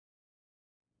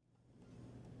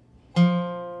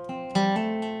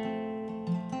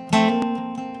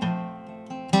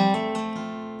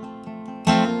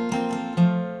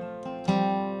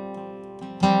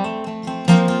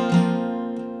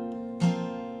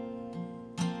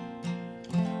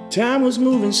Time was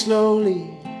moving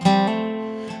slowly,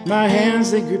 my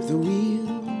hands, they gripped the wheel.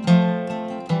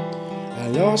 I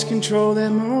lost control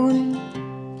that morning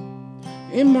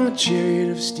in my chariot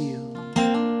of steel.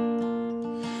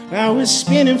 I was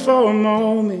spinning for a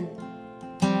moment,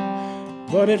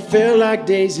 but it felt like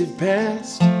days had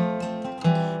passed.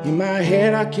 In my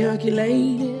head I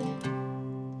calculated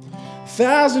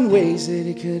 1,000 ways that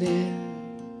it could end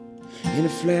in a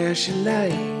flash of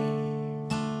light.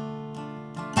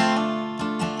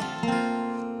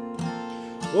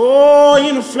 Oh,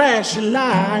 in a flash of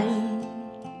light.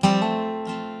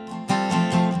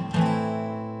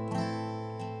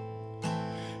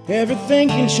 Everything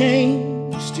can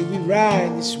change till we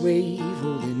ride this wave,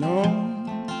 holding on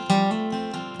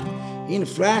in a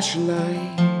flash of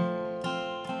light.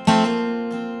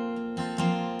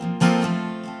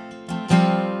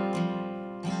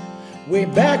 Way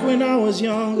back when I was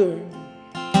younger,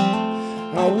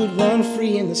 I would run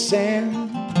free in the sand,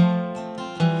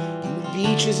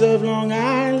 beaches of Long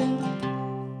Island,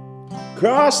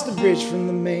 across the bridge from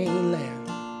the mainland.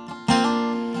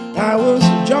 I was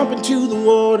jumping to the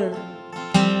water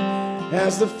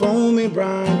as the foamy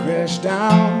brine crashed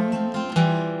down.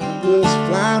 I was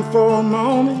flying for a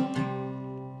moment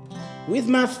with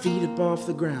my feet up off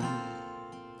the ground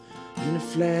in a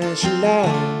flash of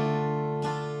light.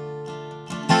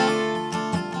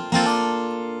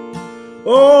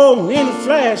 Oh, in a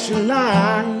flash of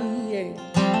light.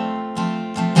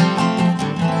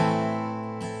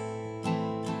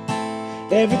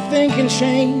 Everything can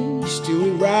change till we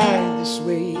ride this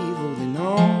wave, holding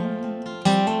on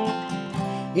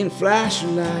in a flash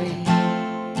of light.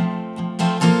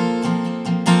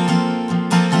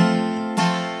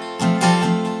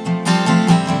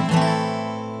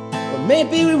 Or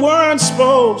maybe we weren't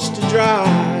supposed to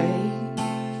drive.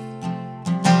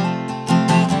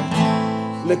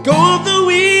 Let go of the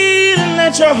wheel and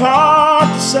let your heart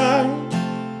decide.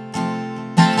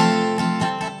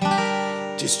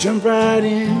 Just jump right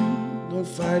in, don't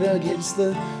fight against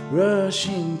the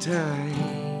rushing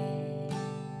tide.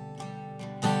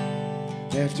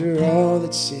 After all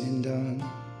that's said and done,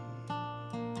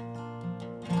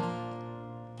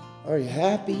 are you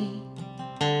happy?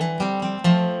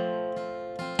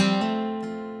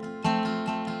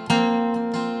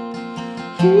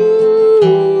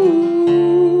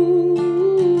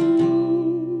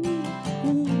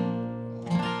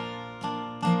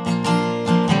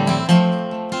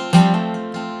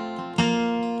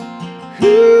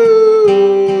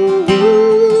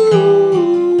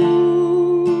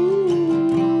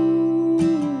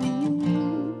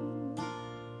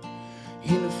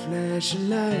 In a flash of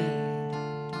light.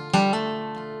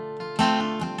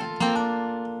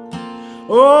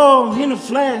 Oh, in a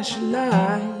flash of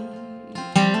light.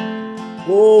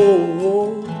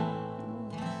 Oh,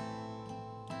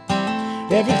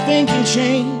 everything can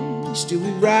change till we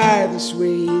ride this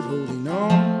wave, holding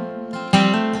on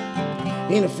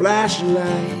in a flash of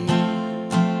light.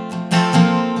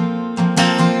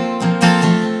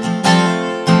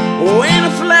 Oh, in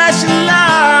a flash of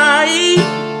light.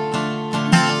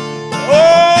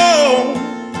 Oh,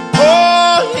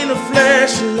 oh, in a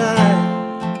flash of light.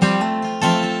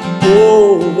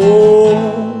 Oh, oh.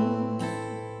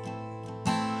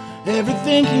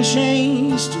 Everything can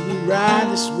change till we ride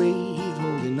this wave,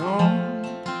 holding on.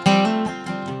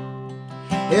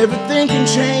 Everything can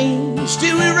change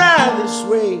till we ride this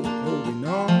wave, holding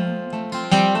on.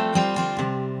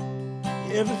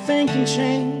 Everything can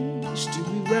change till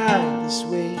we ride this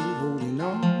wave, holding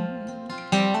on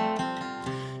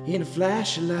in a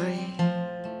flash of light.